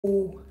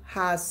who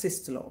has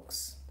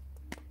Sisterlocks.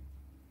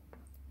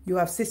 You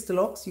have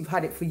Sisterlocks, you've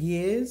had it for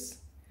years,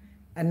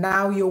 and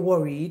now you're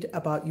worried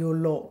about your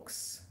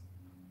locks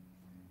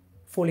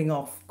falling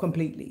off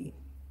completely.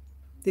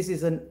 This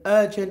is an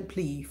urgent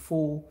plea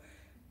for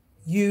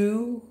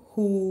you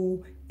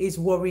who is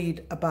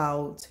worried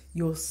about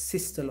your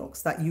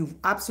Sisterlocks that you've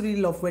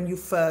absolutely loved when you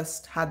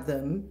first had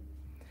them.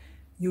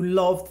 You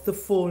loved the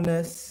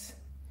fullness,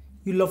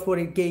 you loved what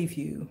it gave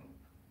you.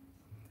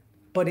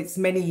 But it's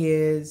many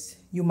years,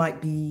 you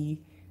might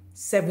be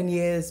 7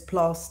 years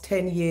plus,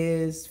 10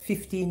 years,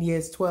 15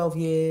 years, 12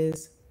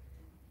 years,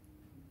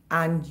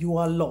 and you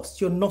are lost.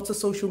 You're not a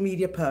social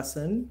media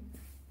person.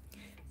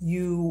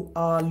 You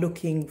are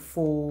looking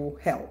for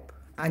help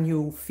and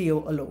you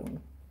feel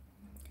alone.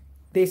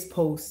 This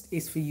post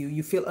is for you.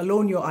 You feel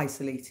alone, you're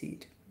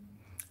isolated.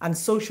 And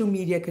social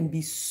media can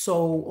be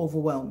so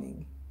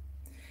overwhelming.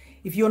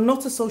 If you're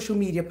not a social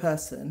media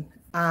person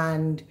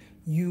and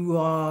you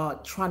are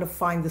trying to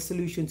find the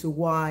solution to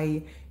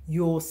why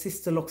your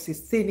Sisterlocks is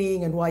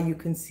thinning and why you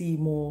can see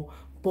more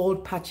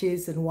bald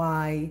patches and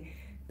why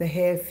the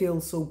hair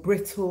feels so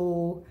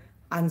brittle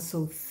and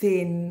so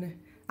thin,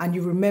 and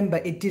you remember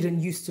it didn't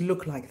used to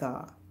look like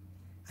that,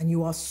 and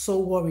you are so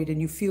worried and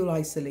you feel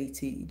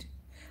isolated,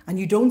 and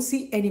you don't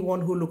see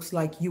anyone who looks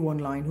like you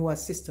online who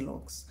has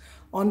Sisterlocks,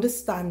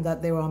 understand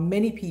that there are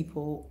many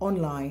people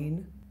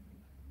online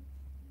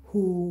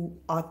who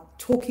are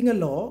talking a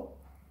lot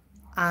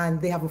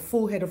and they have a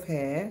full head of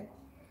hair,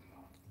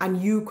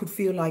 and you could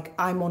feel like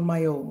I'm on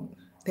my own.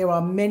 There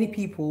are many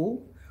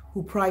people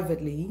who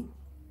privately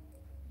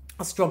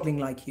are struggling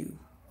like you.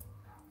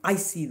 I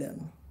see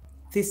them.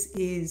 This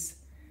is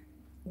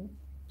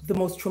the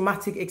most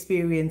traumatic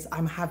experience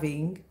I'm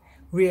having,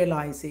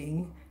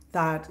 realizing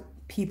that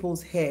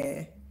people's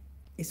hair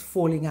is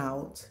falling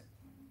out.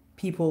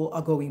 People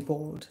are going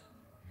bald.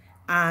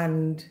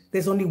 And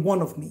there's only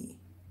one of me,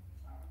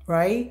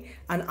 right?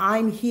 And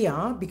I'm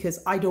here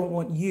because I don't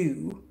want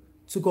you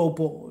to go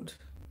bald.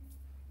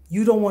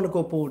 You don't want to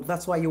go bald.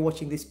 That's why you're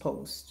watching this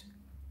post.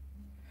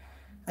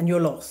 And you're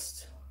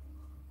lost.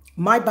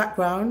 My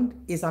background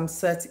is I'm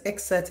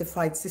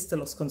ex-certified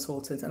Sisterlocks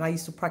consultant, and I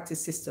used to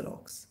practice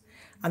Sisterlocks.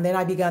 And then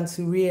I began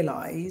to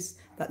realize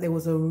that there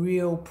was a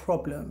real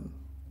problem.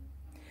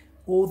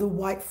 All the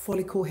white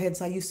follicle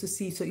heads I used to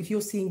see. So if you're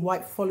seeing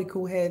white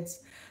follicle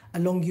heads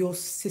along your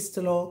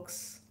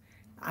Sisterlocks,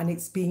 and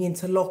it's being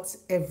interlocked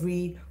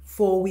every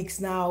 4 weeks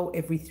now,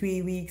 every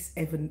 3 weeks,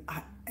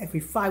 every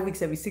 5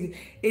 weeks, every 6 weeks.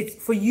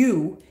 It's for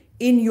you,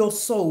 in your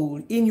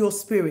soul, in your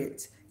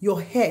spirit,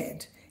 your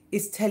head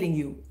is telling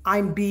you,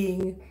 I'm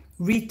being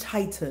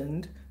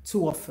retightened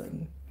too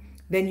often.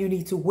 Then you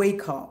need to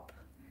wake up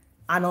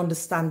and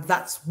understand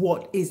that's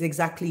what is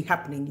exactly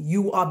happening.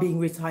 You are being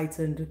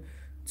retightened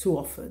too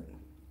often.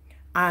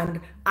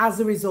 And as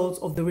a result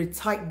of the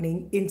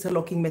retightening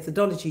interlocking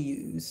methodology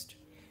used,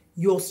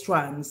 your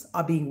strands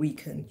are being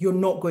weakened. You're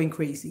not going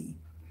crazy.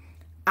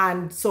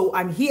 And so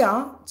I'm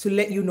here to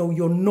let you know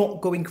you're not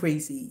going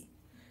crazy.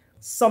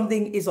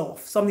 Something is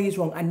off, something is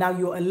wrong. And now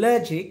you're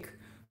allergic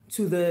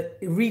to the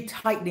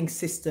retightening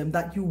system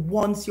that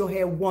your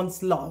hair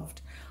once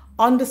loved.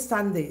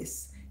 Understand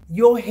this,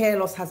 your hair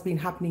loss has been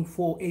happening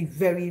for a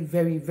very,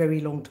 very,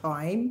 very long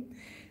time,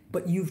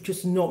 but you've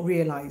just not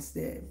realized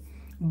it.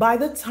 By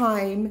the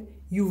time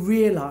you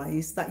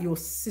realize that your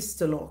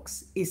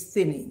Sisterlocks is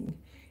thinning,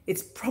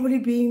 it's probably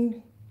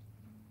been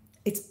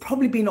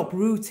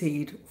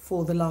uprooted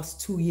for the last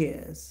 2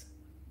 years.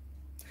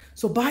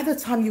 So by the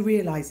time you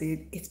realize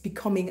it, it's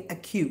becoming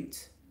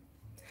acute.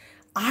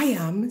 I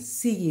am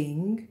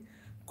seeing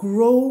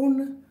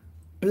grown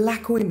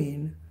Black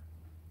women,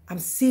 I'm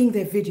seeing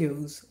their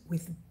videos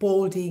with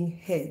balding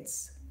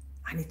heads,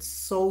 and it's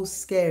so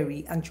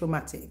scary and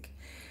traumatic.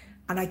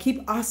 And I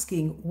keep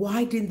asking,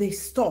 why didn't they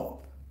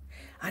stop?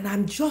 And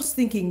I'm just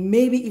thinking,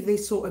 maybe if they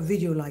saw a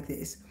video like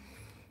this,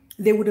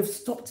 they would have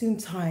stopped in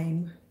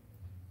time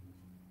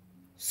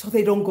so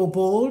they don't go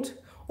bald.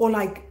 Or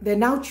like they're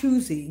now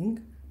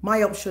choosing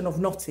my option of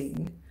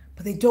knotting,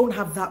 but they don't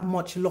have that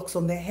much locks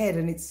on their head.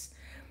 And it's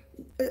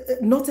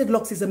knotted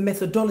locks is a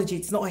methodology,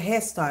 it's not a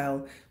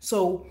hairstyle.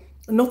 So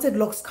knotted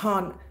locks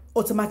can't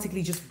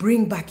automatically just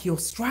bring back your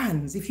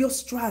strands. If your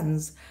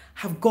strands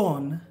have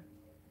gone,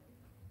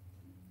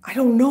 I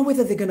don't know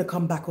whether they're going to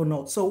come back or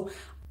not. So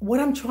what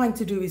I'm trying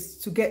to do is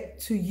to get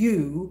to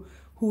you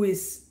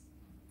whose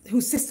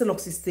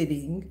Sisterlocks is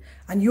thinning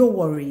and you're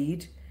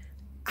worried.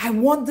 I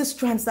want the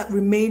strands that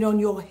remain on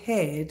your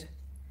head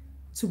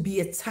to be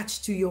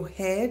attached to your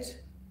head.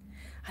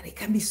 And it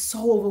can be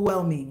so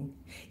overwhelming.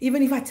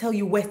 Even if I tell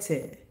you wet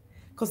it,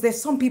 because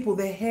there's some people,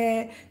 their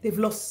hair, they've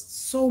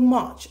lost so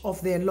much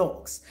of their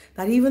locks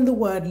that even the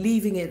word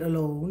leaving it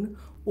alone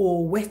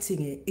or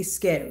wetting it is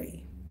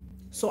scary.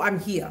 So I'm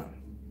here.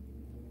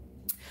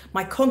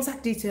 My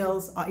contact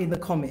details are in the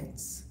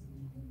comments.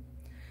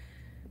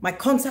 My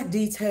contact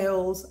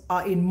details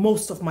are in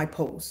most of my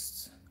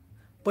posts.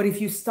 But if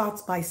you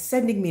start by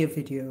sending me a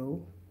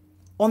video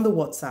on the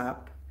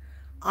WhatsApp,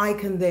 I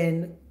can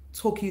then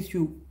talk you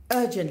through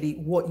urgently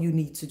what you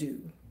need to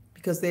do.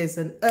 because there's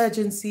an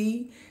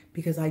urgency,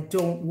 because I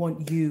don't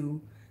want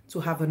you to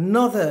have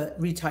another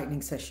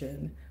retightening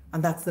session.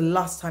 And that's the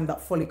last time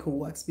that follicle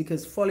works,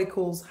 because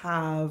follicles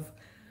have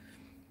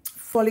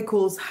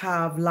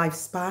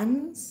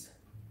lifespans.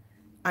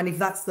 And if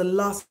that's the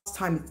last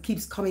time it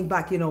keeps coming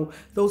back, you know,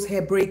 those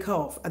hair break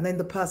off and then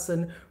the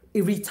person,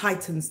 it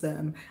retightens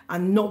them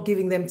and not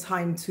giving them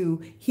time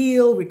to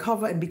heal,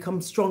 recover, and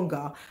become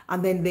stronger.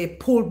 And then they're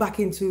pulled back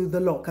into the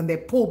lock and they're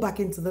pulled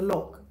back into the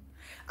lock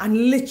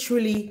and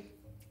literally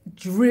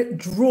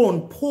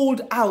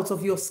pulled out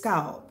of your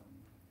scalp.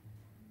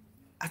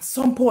 At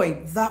some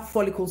point, that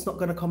follicle's not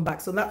going to come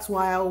back. So that's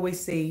why I always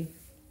say,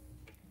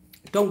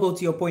 don't go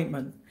to your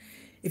appointment.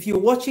 If you're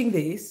watching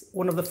this,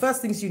 one of the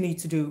first things you need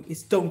to do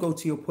is don't go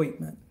to your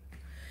appointment.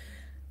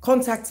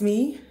 Contact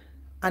me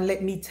and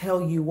let me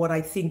tell you what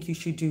I think you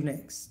should do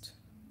next.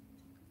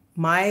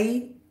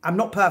 I'm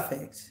not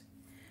perfect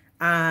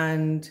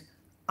and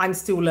I'm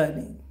still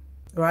learning,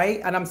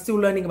 right? And I'm still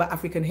learning about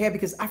African hair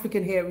because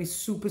African hair is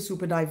super,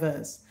 super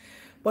diverse.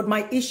 But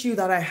my issue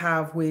that I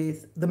have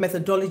with the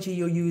methodology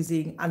you're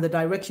using and the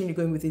direction you're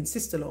going within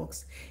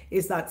Sisterlocks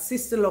is that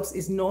Sisterlocks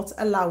is not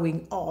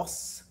allowing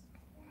us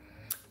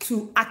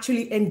to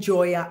actually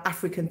enjoy our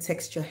African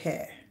texture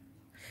hair.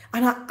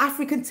 And our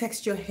African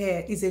texture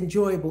hair is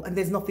enjoyable and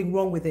there's nothing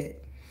wrong with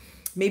it.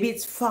 Maybe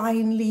it's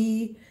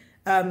finely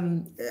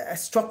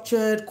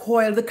structured,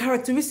 coiled. The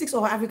characteristics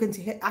of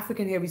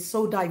African hair is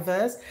so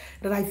diverse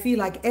that I feel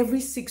like every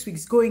 6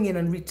 weeks going in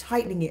and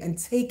retightening it and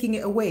taking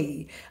it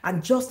away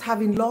and just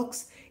having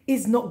locks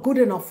is not good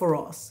enough for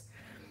us.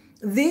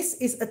 This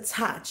is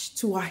attached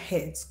to our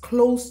heads,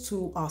 close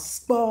to our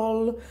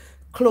skull,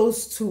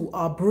 close to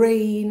our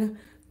brain,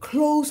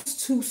 close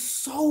to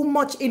so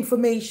much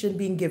information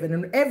being given,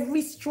 and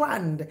every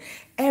strand,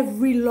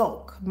 every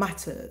lock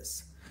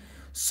matters.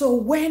 So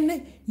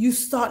when you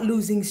start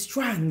losing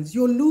strands,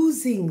 you're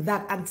losing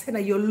that antenna,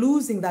 you're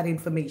losing that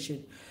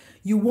information.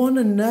 You want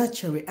to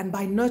nurture it, and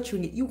by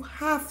nurturing it, you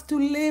have to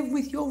live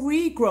with your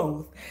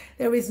regrowth.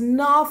 There is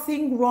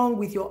nothing wrong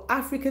with your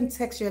African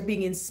texture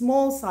being in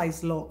small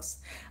size locks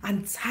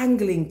and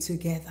tangling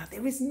together.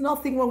 There is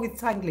nothing wrong with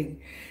tangling.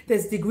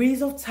 There's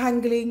degrees of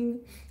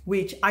tangling,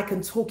 which I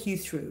can talk you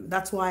through.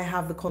 That's why I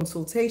have the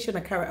consultation. I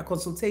carry a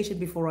consultation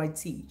before I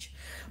teach.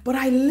 But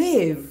I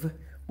live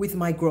with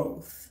my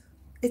growth.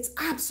 It's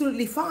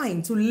absolutely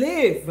fine to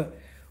live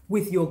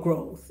with your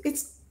growth.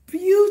 It's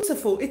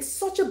beautiful. It's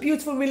such a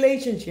beautiful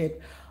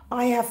relationship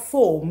I have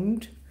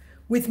formed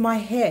with my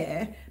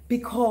hair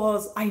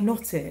because I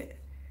knot it.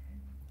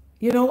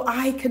 You know,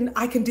 I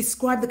can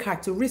describe the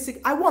characteristic.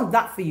 I want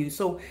that for you.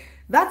 So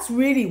that's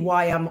really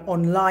why I'm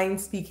online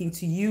speaking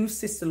to you,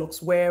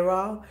 Sisterlocks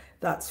wearer,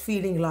 that's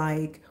feeling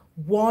like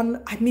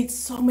I meet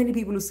so many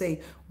people who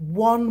say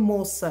one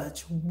more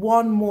search,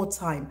 one more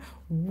time,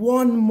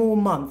 one more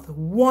month,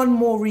 one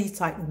more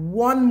retight,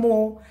 one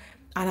more,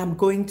 and I'm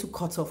going to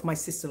cut off my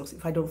Sisterlocks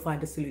if I don't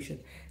find a solution.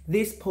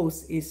 This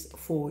post is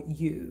for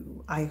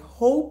you. I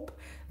hope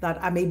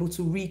that I'm able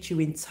to reach you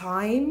in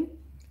time.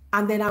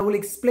 And then I will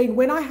explain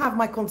when I have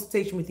my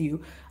consultation with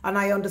you and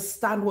I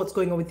understand what's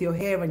going on with your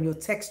hair and your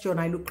texture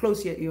and I look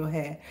closely at your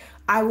hair,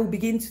 I will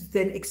begin to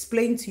then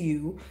explain to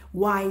you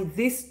why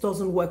this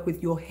doesn't work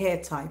with your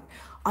hair type.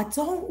 I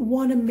don't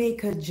want to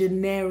make a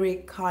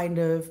generic kind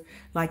of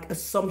like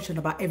assumption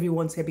about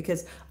everyone's hair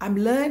because I'm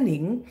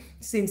learning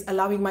since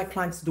allowing my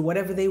clients to do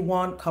whatever they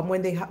want, come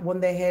when they want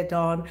their hair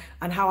done,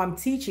 and how I'm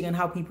teaching and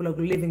how people are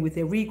living with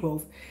their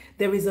regrowth.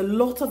 There is a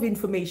lot of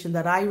information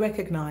that I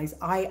recognize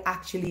I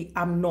actually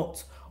am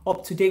not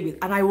up to date with,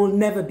 and I will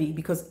never be,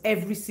 because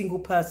every single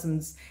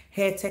person's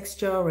hair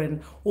texture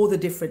and all the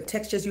different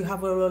textures you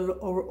have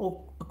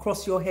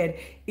across your head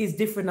is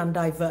different and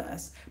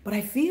diverse. But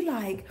I feel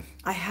like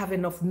I have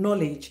enough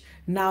knowledge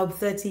now,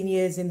 13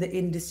 years in the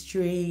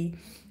industry,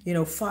 you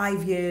know,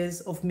 5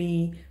 years of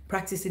me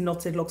practicing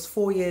knotted locks,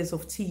 4 years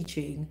of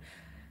teaching.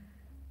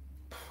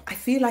 I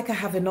feel like I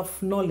have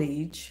enough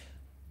knowledge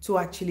to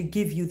actually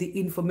give you the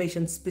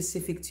information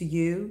specific to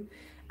you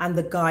and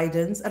the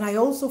guidance. And I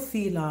also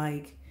feel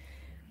like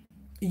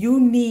you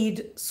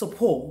need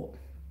support.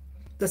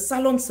 The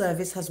salon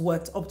service has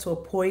worked up to a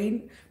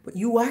point, but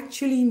you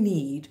actually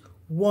need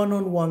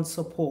one-on-one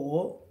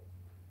support.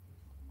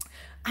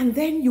 And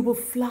then you will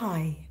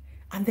fly,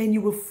 and then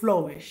you will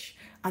flourish,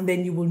 and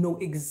then you will know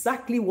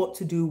exactly what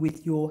to do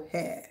with your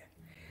hair.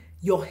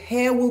 Your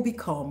hair will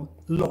become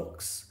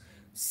locks.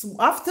 So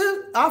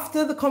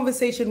after the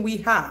conversation we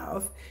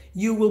have,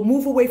 you will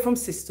move away from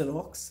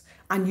Sisterlocks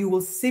and you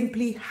will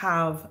simply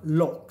have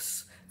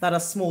locks that are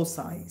small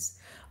size.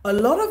 A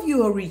lot of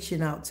you are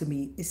reaching out to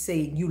me is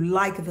saying you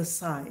like the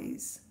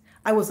size.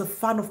 I was a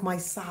fan of my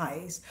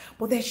size,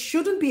 but there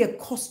shouldn't be a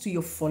cost to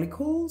your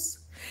follicles.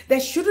 There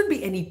shouldn't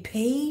be any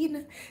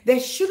pain. There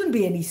shouldn't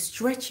be any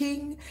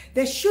stretching.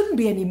 There shouldn't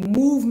be any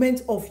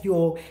movement of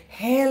your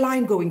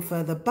hairline going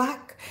further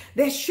back.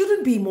 There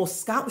shouldn't be more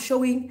scalp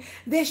showing.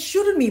 There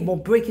shouldn't be more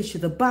breakage to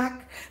the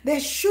back. There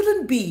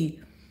shouldn't be,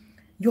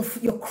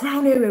 your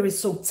crown area is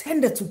so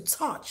tender to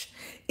touch.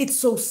 it's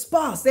so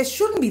sparse. There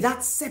shouldn't be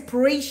that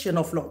separation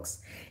of locks.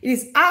 It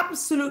is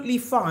absolutely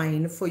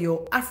fine for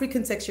your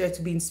African texture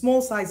to be in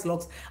small size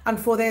locks and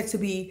for there to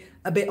be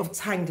a bit of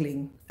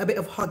tangling, a bit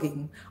of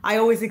hugging. I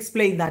always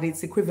explain that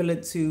it's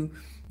equivalent to,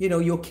 you know,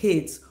 your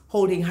kids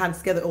holding hands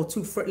together, or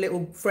two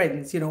little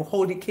friends, you know,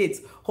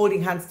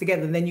 holding hands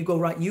together. And then you go,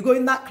 right, you go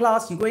in that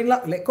class, you go in,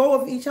 let go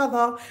of each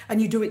other,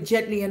 and you do it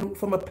gently and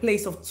from a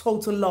place of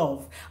total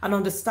love and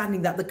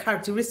understanding that the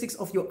characteristics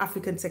of your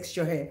African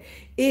texture hair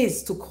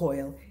is to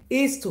coil,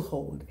 is to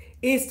hold,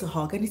 is to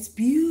hug, and it's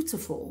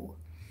beautiful.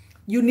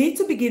 You need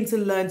to begin to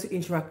learn to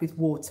interact with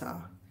water,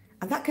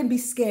 and that can be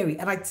scary.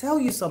 And I tell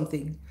you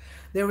something,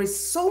 there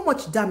is so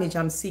much damage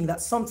I'm seeing that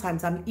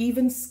sometimes I'm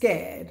even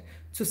scared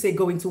to say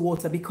go into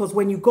water, because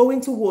when you go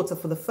into water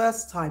for the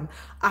first time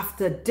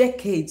after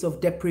decades of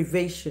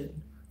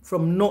deprivation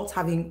from not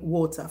having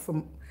water,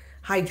 from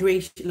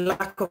hydration,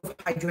 lack of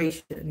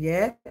hydration,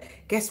 yeah,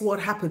 guess what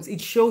happens?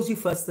 It shows you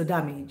first the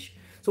damage.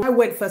 So I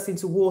went first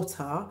into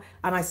water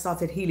and I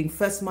started healing.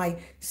 First, my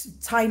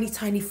tiny,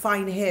 tiny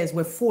fine hairs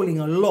were falling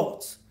a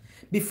lot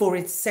before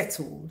it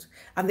settled.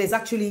 And there's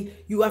actually,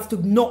 you have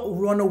to not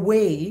run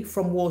away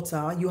from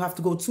water. You have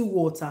to go to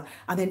water,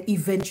 and then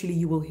eventually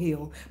you will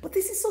heal. But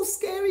this is so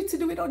scary to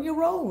do it on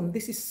your own.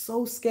 This is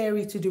so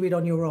scary to do it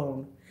on your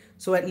own.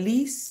 So at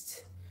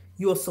least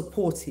you're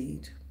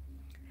supported.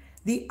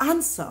 The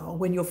answer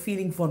when you're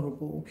feeling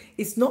vulnerable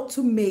is not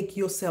to make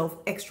yourself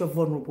extra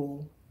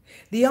vulnerable.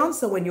 The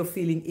answer when you're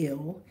feeling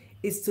ill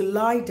is to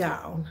lie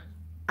down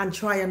and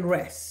try and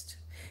rest.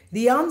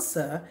 The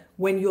answer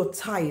when you're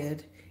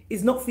tired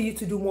is not for you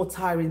to do more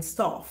tiring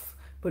stuff,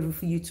 but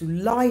for you to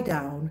lie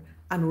down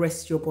and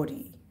rest your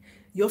body.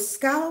 Your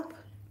scalp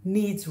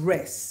needs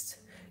rest.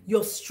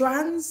 Your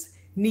strands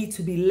need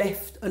to be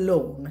left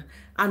alone,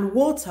 and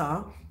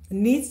water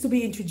needs to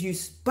be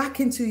introduced back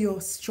into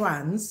your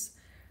strands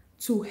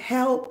to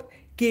help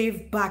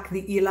give back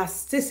the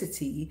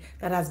elasticity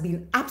that has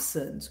been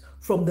absent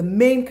from the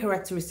main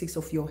characteristics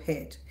of your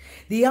head.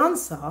 The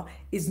answer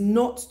is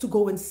not to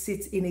go and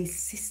sit in a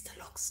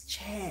Sisterlocks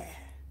chair.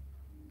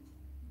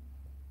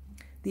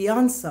 The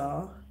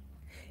answer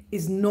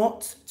is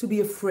not to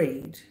be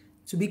afraid,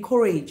 to be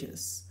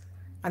courageous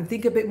and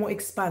think a bit more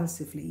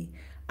expansively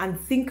and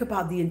think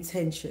about the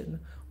intention.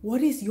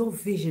 What is your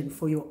vision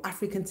for your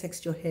African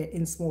texture hair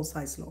in small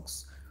size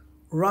locks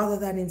rather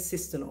than in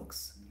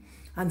Sisterlocks?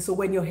 And so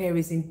when your hair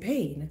is in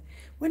pain,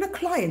 when a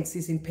client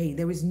is in pain,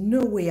 there is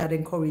no way I'd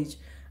encourage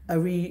a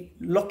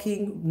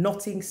re-locking,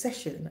 knotting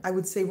session. I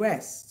would say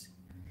rest,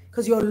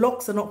 because your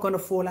locks are not going to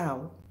fall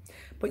out.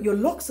 But your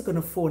locks are going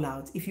to fall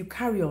out if you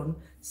carry on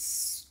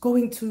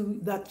going to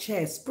that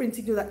chair,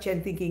 sprinting to that chair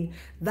and thinking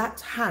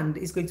that hand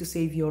is going to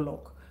save your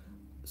lock,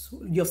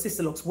 your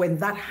Sisterlocks, when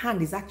that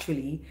hand is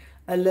actually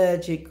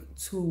allergic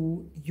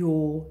to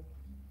your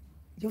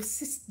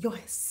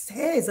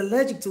hair is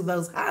allergic to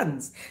those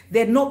hands.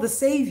 They're not the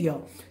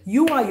savior.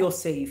 You are your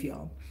savior.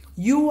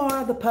 You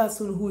are the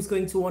person who's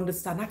going to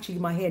understand, actually,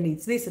 my hair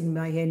needs this and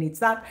my hair needs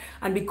that.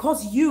 And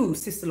because you,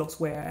 Sisterlocks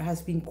wearer,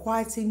 has been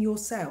quieting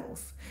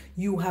yourself,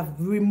 you have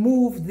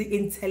removed the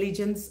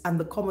intelligence and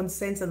the common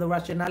sense and the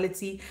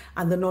rationality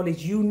and the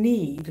knowledge you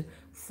need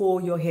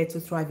for your hair to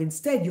thrive.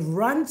 Instead, you've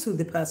run to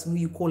the person who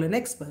you call an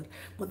expert,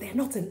 but they're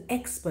not an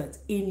expert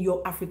in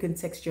your African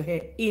texture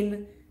hair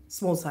in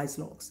small size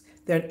locks.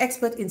 They're an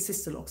expert in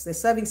Sisterlocks. They're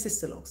serving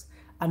Sisterlocks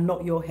and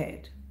not your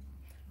head.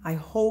 I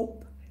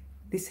hope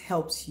this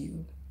helps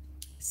you.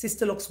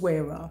 Sisterlocks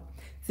wearer,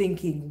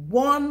 thinking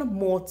one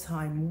more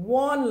time,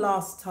 one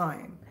last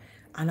time,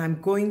 and I'm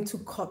going to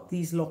cut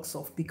these locks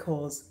off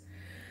because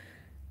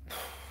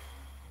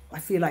I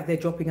feel like they're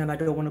dropping and I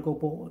don't want to go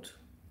bald.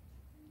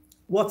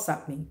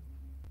 WhatsApp me.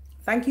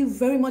 Thank you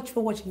very much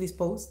for watching this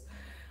post.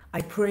 I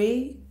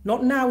pray,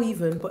 not now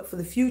even, but for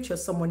the future,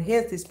 someone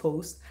hears this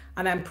post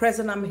and I'm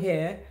present, I'm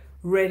here,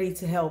 ready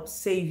to help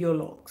save your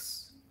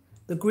locks.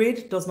 The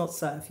grid does not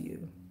serve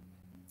you.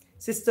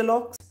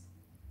 Sisterlocks,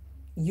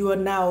 you've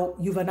now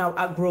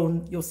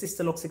outgrown your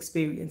Sisterlocks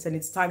experience and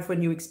it's time for a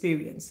new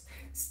experience.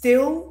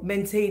 Still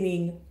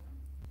maintaining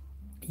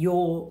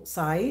your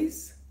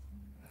size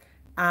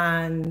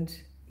and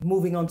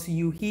moving on to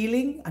you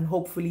healing and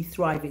hopefully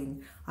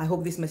thriving. I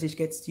hope this message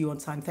gets to you on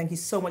time. Thank you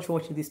so much for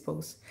watching this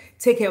post.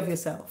 Take care of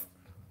yourself.